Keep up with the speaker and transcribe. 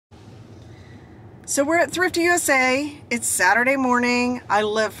So we're at Thrift USA. It's Saturday morning. I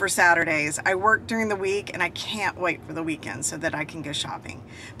live for Saturdays. I work during the week and I can't wait for the weekend so that I can go shopping.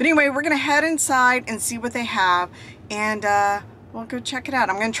 But anyway, we're gonna head inside and see what they have, and we'll go check it out.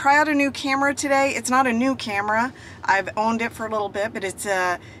 I'm gonna try out a new camera today. It's not a new camera. I've owned it for a little bit, but it's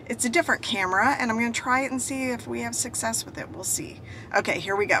a different camera, and I'm gonna try it and see if we have success with it. We'll see. Okay,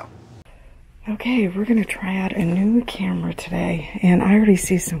 here we go. Okay, we're gonna try out a new camera today, and I already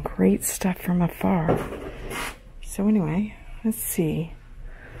see some great stuff from afar. So anyway, let's see.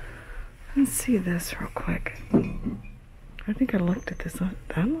 Let's see this real quick. I think I looked at this.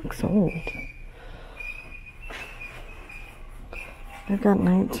 That looks old. They've got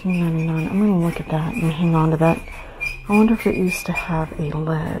 $19.99. I'm gonna look at that and hang on to that. I wonder if it used to have a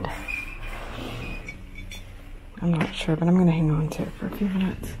lid. I'm not sure, but I'm gonna hang on to it for a few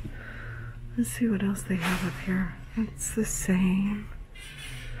minutes. Let's see what else they have up here. It's the same.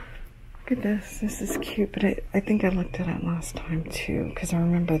 Look at this. This is cute, but I think I looked at it last time too, because I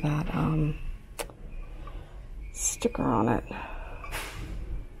remember that sticker on it.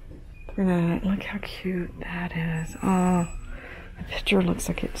 Look how cute that is. Oh, the picture looks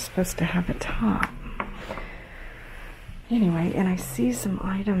like it's supposed to have a top. Anyway, and I see some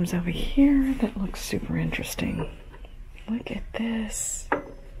items over here that look super interesting. Look at this.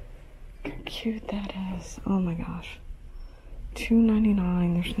 Look how cute that is. Oh my gosh.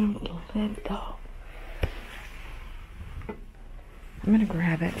 $2.99. There's no lid though. I'm gonna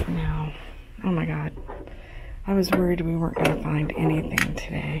grab it for now. Oh my god. I was worried we weren't gonna find anything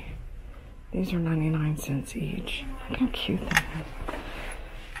today. These are 99 cents each. Look how cute that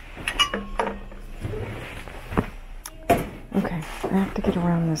is. Okay, I have to get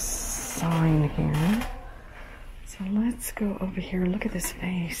around this sign here. So let's go over here. Look at this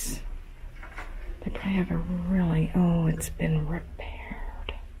vase. They probably have a really, oh, it's been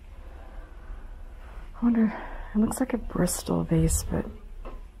repaired. I wonder, it looks like a Bristol vase, but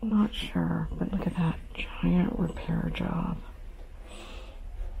I'm not sure. But look at that giant repair job.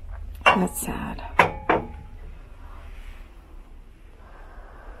 That's sad. I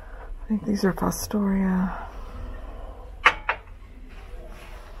think these are Fostoria.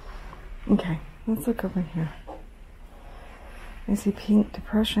 Okay, let's look over here. I see pink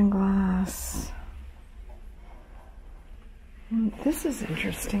depression glass. This is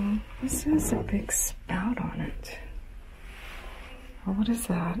interesting. This has a big spout on it. Oh, what is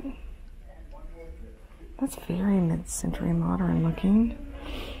that? That's very mid-century modern looking.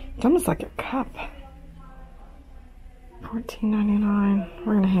 It's almost like a cup. $14.99.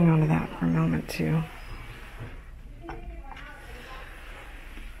 We're gonna hang on to that for a moment too.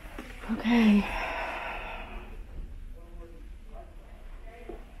 Okay.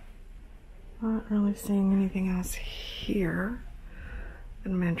 Not really seeing anything else here that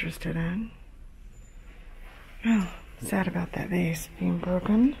I'm interested in. Oh, sad about that vase being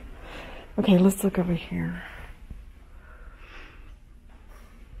broken. Okay, let's look over here.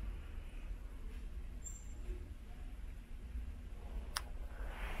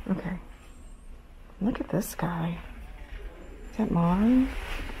 Okay, look at this guy. Is that modern?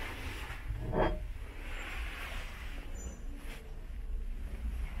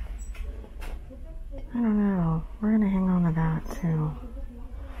 I don't know. We're gonna hang on to that too.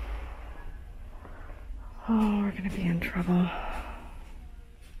 Oh, we're gonna be in trouble.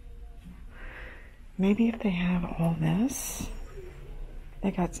 Maybe if they have all this,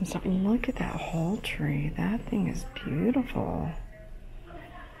 they got some stuff. Look at that whole tree. That thing is beautiful.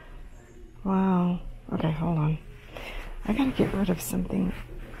 Wow. Okay, hold on. I gotta get rid of something.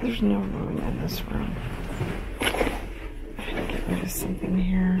 There's no room in this room. I gotta get rid of something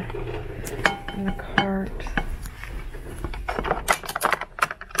here. In the cart.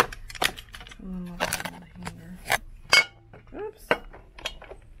 Oops. I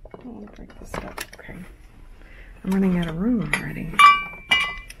don't want to break this up. Okay. I'm running out of room already.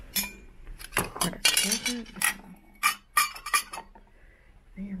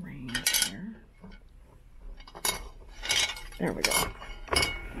 Rearrange here. There we go.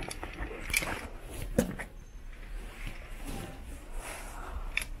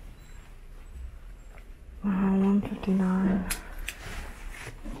 $159.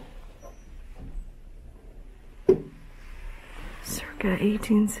 Circa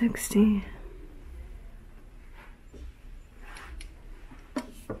 1860.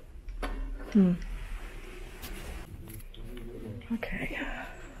 Okay.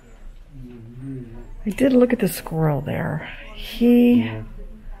 I did look at the squirrel there. I'm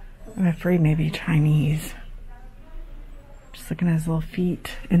afraid maybe Chinese. Just looking at his little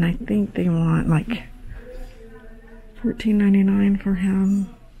feet, and I think they want like $14.99 for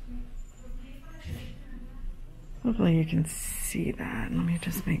him. Hopefully you can see that. Let me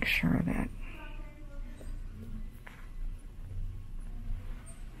just make sure that.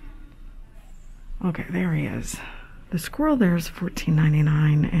 Okay, there he is. The squirrel there is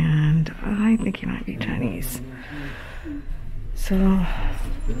 $14.99, and I think he might be Chinese. So,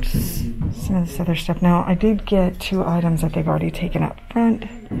 just some of this other stuff. Now, I did get 2 items that they've already taken up front,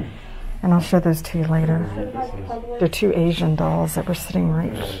 and I'll show those to you later. They're 2 Asian dolls that were sitting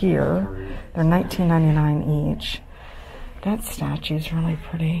right here. They're $19.99 each. That statue is really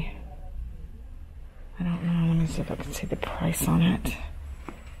pretty. I don't know. Let me see if I can see the price on it.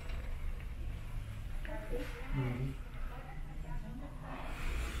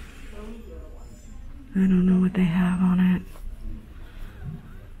 I don't know what they have on it,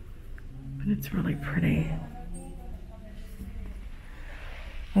 but it's really pretty.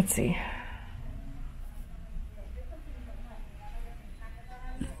 Let's see.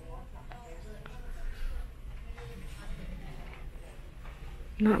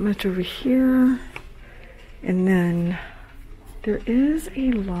 Not much over here. And then there is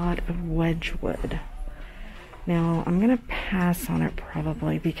a lot of Wedgwood. Now, I'm going to pass on it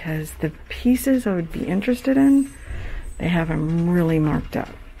probably because the pieces I would be interested in, they have them really marked up.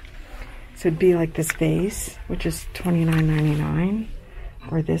 So it'd be like this vase, which is $29.99,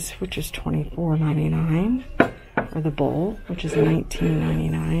 or this, which is $24.99, or the bowl, which is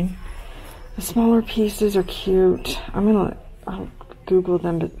 $19.99. The smaller pieces are cute. I'll Google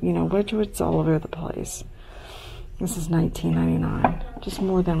them, but you know, Wedgwood's all over the place. This is $19.99, just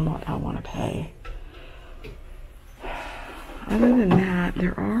more than what I want to pay. Other than that,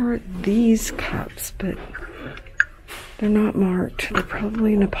 there are these cups, but they're not marked. They're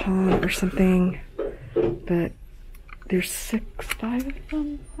probably Nippon or something, but there's 5 of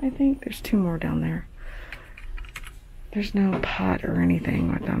them, I think. There's 2 more down there. There's no pot or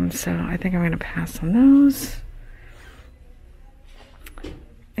anything with them, so I think I'm going to pass on those.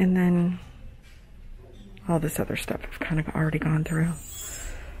 And then all this other stuff I've kind of already gone through.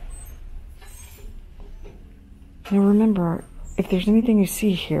 Now remember, if there's anything you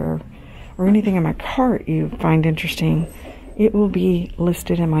see here or anything in my cart you find interesting, it will be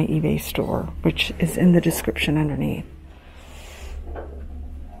listed in my eBay store, which is in the description underneath.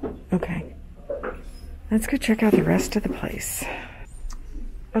 Okay, let's go check out the rest of the place.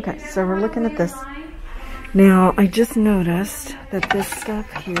 Okay, so we're looking at this. Now, I just noticed that this stuff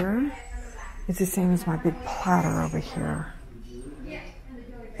here is the same as my big platter over here.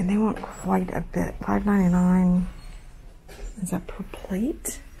 And they want quite a bit. $5.99. Is that per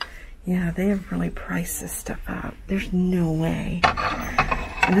plate? Yeah, they have really priced this stuff out. There's no way.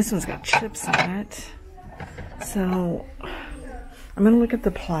 And this one's got chips on it. So, I'm going to look at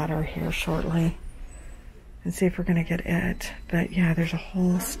the platter here shortly and see if we're going to get it. But yeah, there's a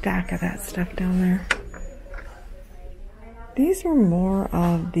whole stack of that stuff down there. These are more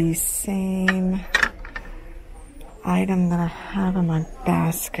of the same item that I have in my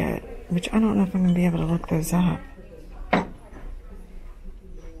basket, which I don't know if I'm going to be able to look those up.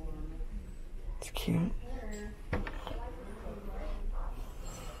 It's cute.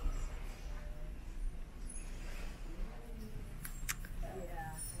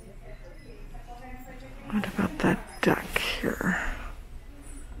 What about that duck here?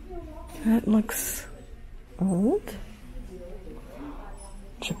 That looks old.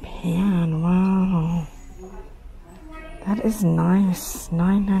 Japan, wow. That is nice.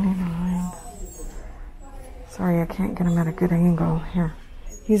 $9.99. Sorry, I can't get him at a good angle. Here.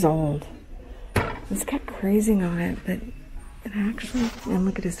 He's old. It's got crazing on it, but it actually, and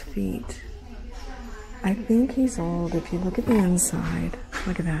look at his feet. I think he's old. If you look at the inside,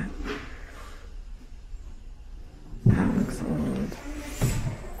 look at that. That looks old.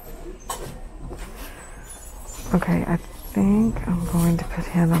 Okay, I think I'm going to put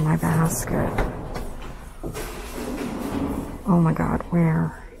him in my basket. Oh my God,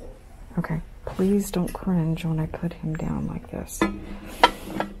 where? Okay, please don't cringe when I put him down like this.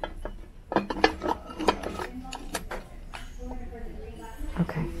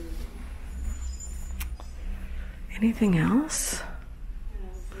 Okay. Anything else?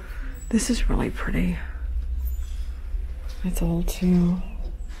 This is really pretty. It's old too.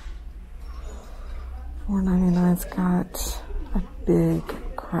 $4.99's got a big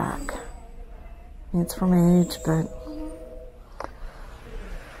crack. It's from age, but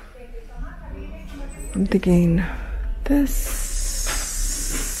I'm thinking this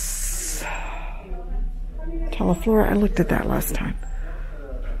Teleflora. I looked at that last time.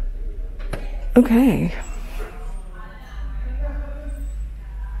 Okay.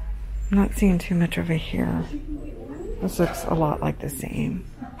 I'm not seeing too much over here. This looks a lot like the same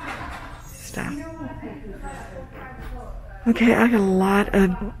stuff. Okay, I got a lot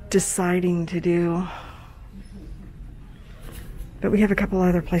of deciding to do. But we have a couple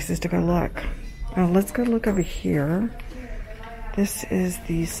other places to go look. Now let's go look over here. This is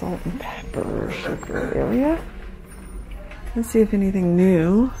the salt and pepper sugar area. Let's see if anything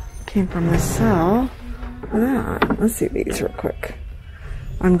new came from this sale. Look at that. Let's see these real quick.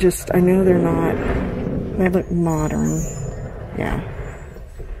 I know they're not, they look modern. Yeah.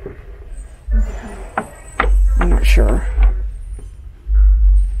 I'm not sure.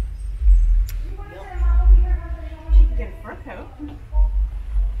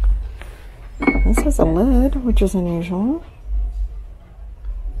 This has a lid, which is unusual.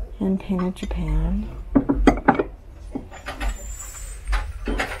 Hand painted Japan.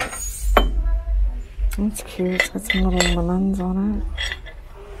 That's cute. It's got some little lemons on it.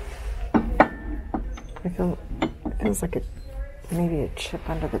 It feels like maybe a chip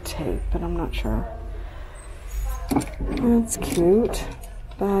under the tape, but I'm not sure. That's cute,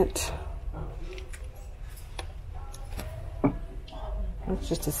 but it's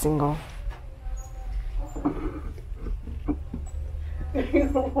just a single.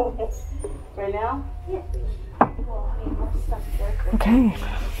 Right now? Yeah. Okay.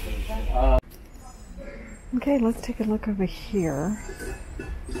 Okay, let's take a look over here.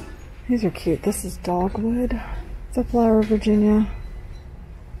 These are cute. This is dogwood. It's a flower, Virginia.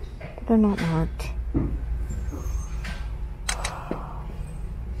 But they're not marked.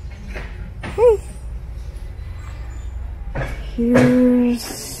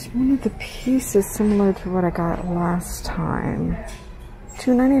 Here's one of the pieces similar to what I got last time.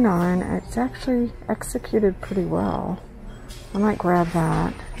 $2.99. It's actually executed pretty well. I might grab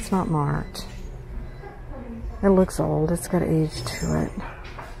that. It's not marked. It looks old. It's got age to it.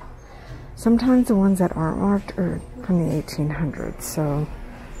 Sometimes the ones that aren't marked are from the 1800s, so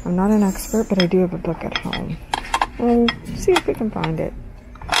I'm not an expert, but I do have a book at home. We'll see if we can find it.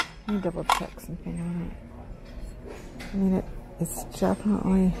 Let me double check something on it. I mean, it's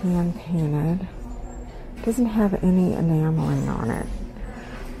definitely hand painted. It doesn't have any enameling on it,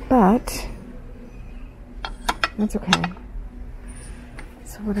 but that's okay.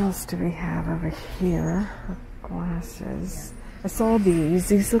 So what else do we have over here? Glasses. I saw these.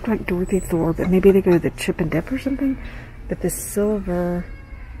 These look like Dorothy Thor, but maybe they go to the chip and dip or something. But the silver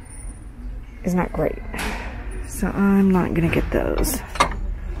is not great, so I'm not gonna get those.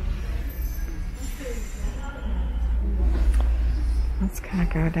 Let's kind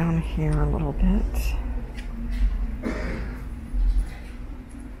of go down here a little bit.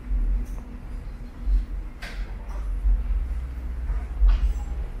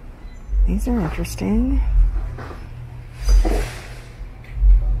 These are interesting.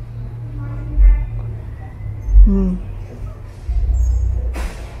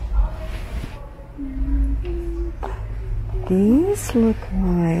 These look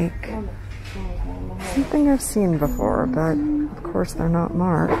like something I've seen before, but of course they're not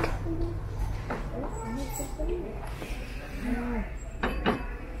marked.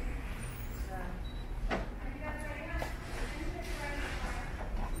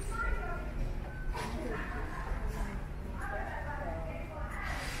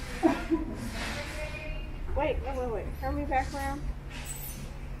 Wait. Turn me back around.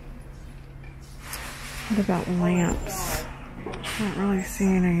 What about lamps? Not really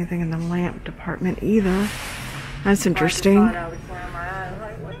seeing anything in the lamp department either. That's interesting.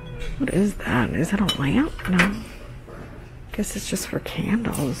 What is that? Is that a lamp? No. Guess it's just for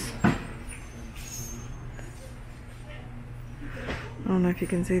candles. I don't know if you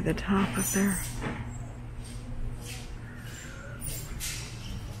can see the top up there.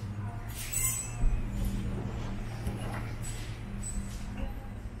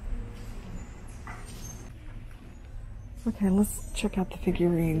 Okay, let's check out the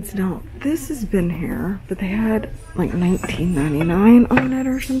figurines. Now, this has been here, but they had like $19.99 on it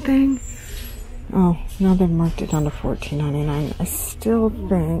or something. Oh, now they've marked it down to $14.99. I still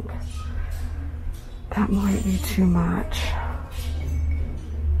think that might be too much.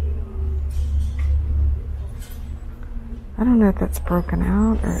 I don't know if that's broken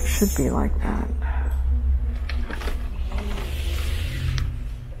out or it should be like that.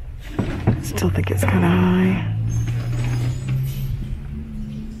 Still think it's kind of high.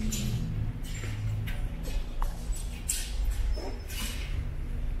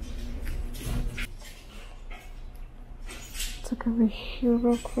 Look over here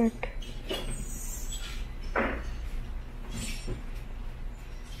real quick.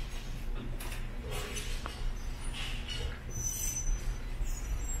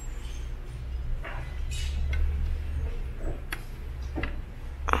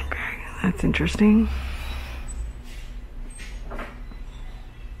 Okay, That's interesting.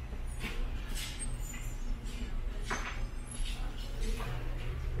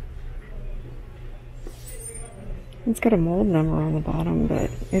 It's got a mold number on the bottom, but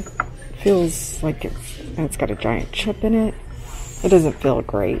it feels like it's got a giant chip in it. It doesn't feel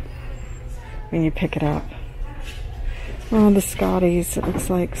great when you pick it up. Oh, the Scotties, it looks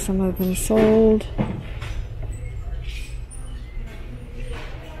like some of them sold.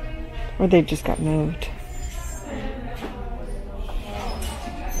 Or they just got moved.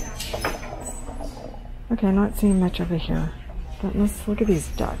 Okay, I'm not seeing much over here. But let's look at these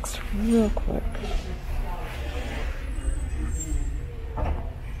ducks real quick.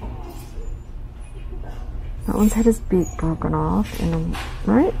 That one's had his beak broken off, and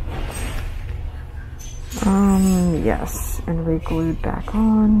right? Yes, and re-glued back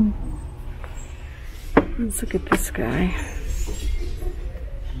on. Let's look at this guy.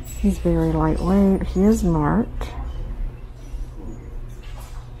 He's very lightweight. He is marked.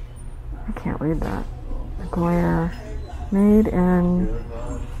 I can't read that. Glare. Made in...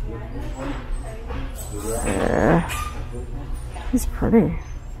 he's pretty.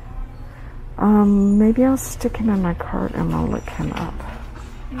 Maybe I'll stick him in my cart and I'll look him up.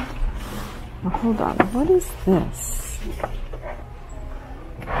 Well, hold on. What is this?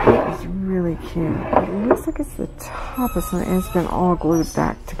 It's really cute. It looks like it's the top of something, and it's been all glued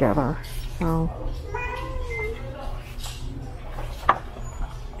back together. So...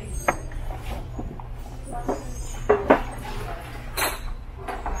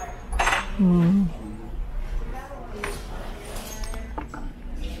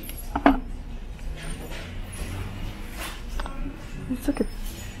 Let's look at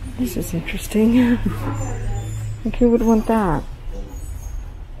this. Is interesting. Like, who would want that?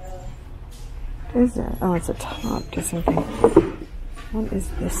 What is it? Oh, it's a top to something. What is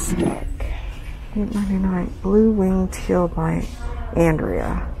this stick? $8.99. Blue Wing Teal by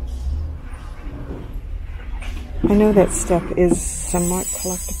Andrea. I know that stuff is somewhat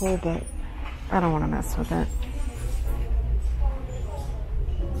collectible, but I don't want to mess with it.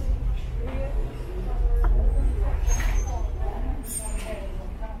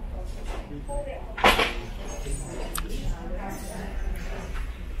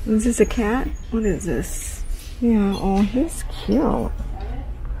 Is this a cat? What is this? Yeah, oh, he's cute.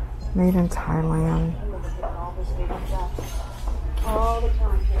 Made in Thailand.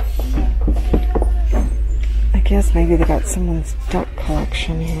 I guess maybe they got someone's duck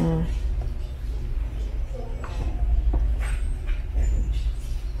collection here.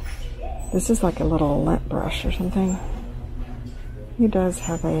 This is like a little lint brush or something. He does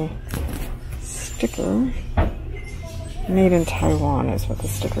have a sticker. Made in Taiwan is what the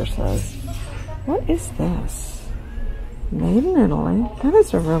sticker says. What is this? Made in Italy. That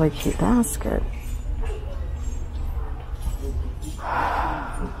is a really cute basket.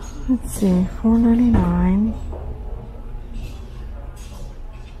 Let's see, $4.99.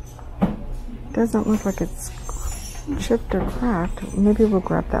 Doesn't look like it's chipped or cracked. Maybe we'll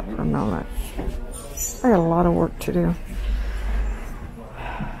grab that for a moment. I got a lot of work to do.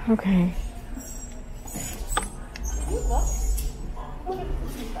 Okay.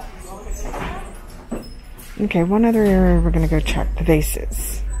 Okay, one other area we're going to go check, the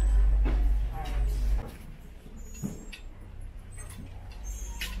vases.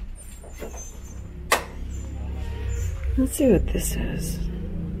 Let's see what this is.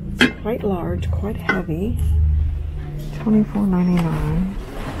 It's quite large, quite heavy. $24.99.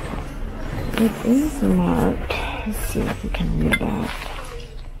 It is marked. Let's see if we can read that.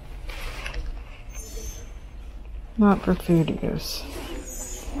 Not for food use.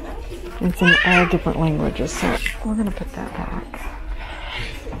 It's in all different languages, so we're going to put that back.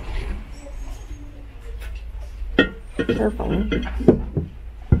 Carefully.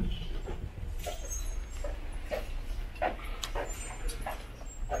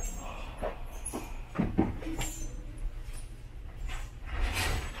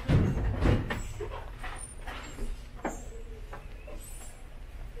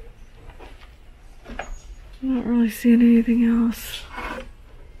 I'm not really seeing anything else.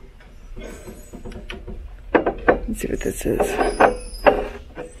 Let's see what this is.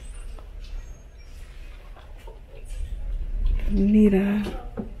 Nita.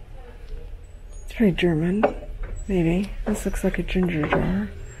 It's probably German. Maybe. This looks like a ginger jar.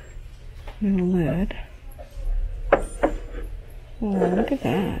 And a lid. Oh, look at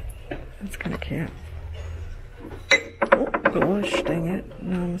that. That's kind of cute. Oh, gosh, dang it.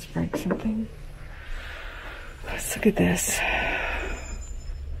 No, I almost break something. Let's look at this.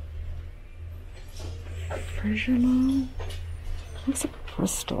 Fragile. Looks like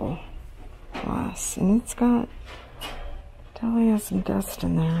crystal. glass, and it's got, definitely has some dust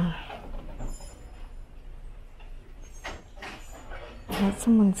in there. Is that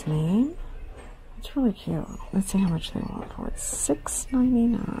someone's name? It's really cute. Let's see how much they want for it.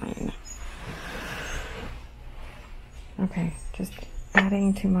 $6.99. Okay, just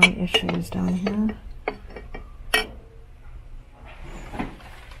adding to my issues down here.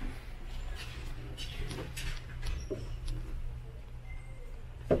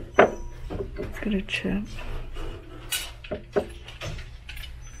 Let's get a chip.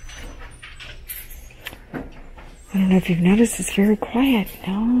 I don't know if you've noticed, it's very quiet.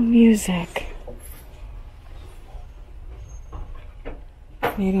 No music.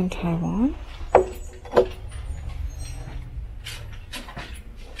 Made in Taiwan.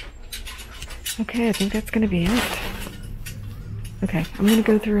 Okay, I think that's going to be it. Okay, I'm going to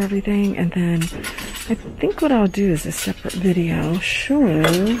go through everything, and then I think what I'll do is a separate video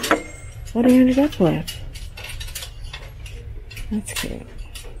showing what I ended up with. That's cute.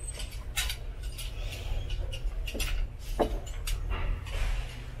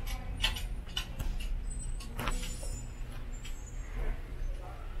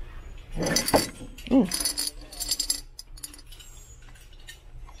 Ooh.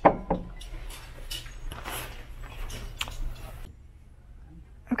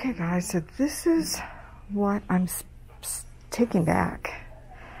 Okay guys, so this is what I'm taking back.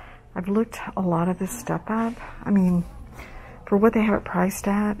 I've looked a lot of this stuff up. I mean, for what they have it priced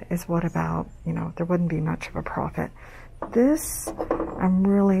at is what about, you know, there wouldn't be much of a profit. This, I'm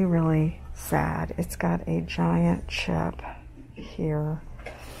really, really sad. It's got a giant chip here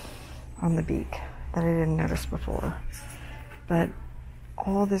on the beak that I didn't notice before. But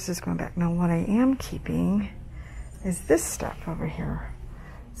all this is going back. Now what I am keeping is this stuff over here.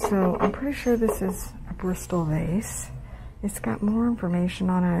 So I'm pretty sure this is a Bristol vase. It's got more information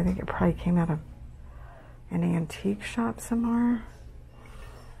on it. I think it probably came out of an antique shop somewhere.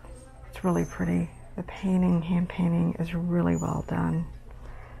 It's really pretty. The painting, hand painting, is really well done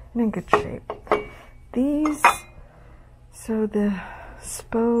and in good shape. These, so the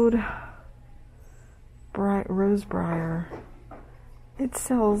Spode Rose Briar, it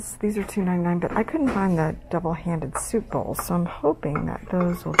sells, these are $2.99, but I couldn't find the double-handed soup bowl, so I'm hoping that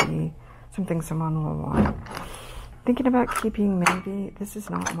those will be something someone will want. Thinking about keeping, maybe, this is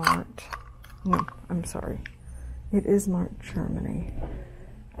not marked. No, I'm sorry. It is marked Germany.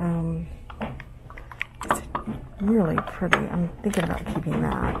 It's really pretty. I'm thinking about keeping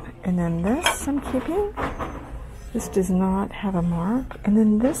that. And then this I'm keeping. This does not have a mark. And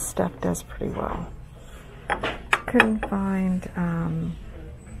then this stuff does pretty well. Couldn't find, I'm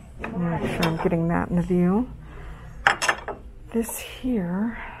not sure I'm getting that in the view. This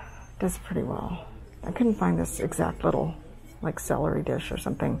here does pretty well. I couldn't find this exact little, like, celery dish or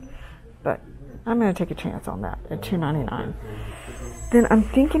something, but I'm going to take a chance on that at $2.99. Then I'm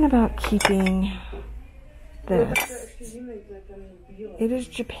thinking about keeping this. It is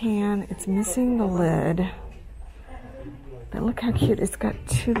Japan. It's missing the lid. But look how cute. It's got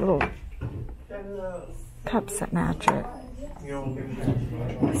two little cups that match it.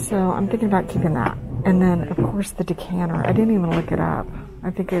 So I'm thinking about keeping that. And then, of course, the decanter. I didn't even look it up. I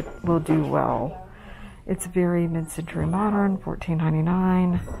think it will do well. It's very mid-century modern,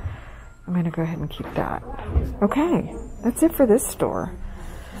 $14.99. I'm going to go ahead and keep that. Okay, that's it for this store.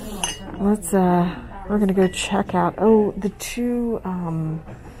 Let's, we're going to go check out, oh, the two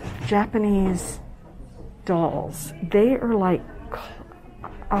Japanese dolls. They are like,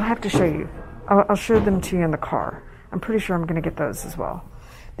 I'll have to show you. I'll show them to you in the car. I'm pretty sure I'm going to get those as well.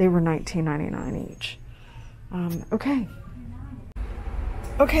 They were $19.99 each. Okay.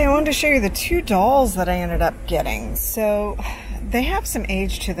 Okay, I wanted to show you the two dolls that I ended up getting. So they have some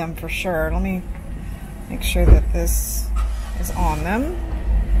age to them for sure. Let me make sure that this is on them.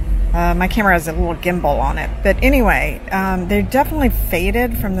 My camera has a little gimbal on it. But anyway, they're definitely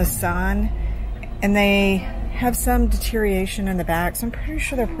faded from the sun, and they have some deterioration in the back, so I'm pretty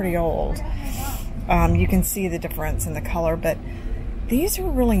sure they're pretty old. You can see the difference in the color, but these are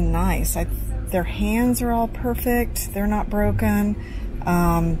really nice. Their hands are all perfect. They're not broken.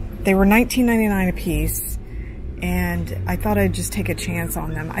 They were $19.99 a piece, and I thought I'd just take a chance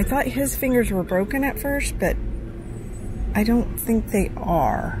on them. I thought his fingers were broken at first, but I don't think they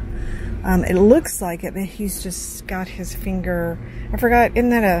are. It looks like it, but he's just got his finger, I forgot, isn't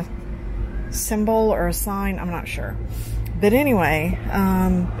that a symbol or a sign? I'm not sure. But anyway,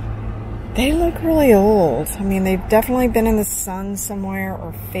 they look really old. I mean, they've definitely been in the sun somewhere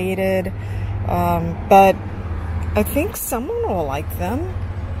or faded, but I think someone will like them.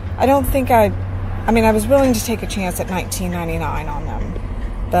 I don't think I mean, I was willing to take a chance at $19.99 on them,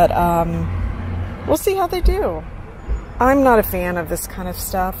 but we'll see how they do. I'm not a fan of this kind of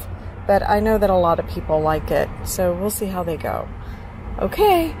stuff, but I know that a lot of people like it, so we'll see how they go.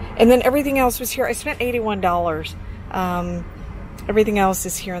 Okay, and then everything else was here. I spent $81. Everything else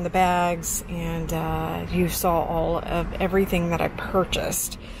is here in the bags, and you saw all of everything that I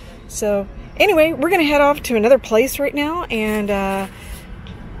purchased. So anyway, we're gonna head off to another place right now, and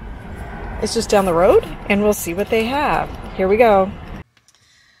it's just down the road, and we'll see what they have. Here we go.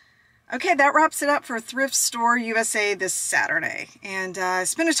 Okay, that wraps it up for Thrift Store USA this Saturday. And I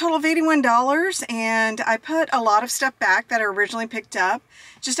spent a total of $81, and I put a lot of stuff back that I originally picked up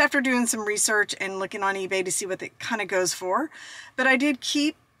just after doing some research and looking on eBay to see what it kind of goes for. But I did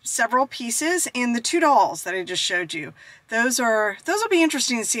keep several pieces, and the 2 dolls that I just showed you, those will be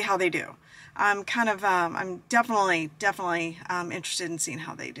interesting to see how they do. I'm definitely interested in seeing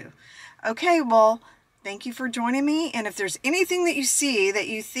how they do. Okay, well, thank you for joining me, and if there's anything that you see that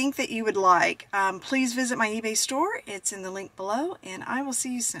you think that you would like, please visit my eBay store. It's in the link below, and I will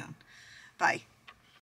see you soon. Bye.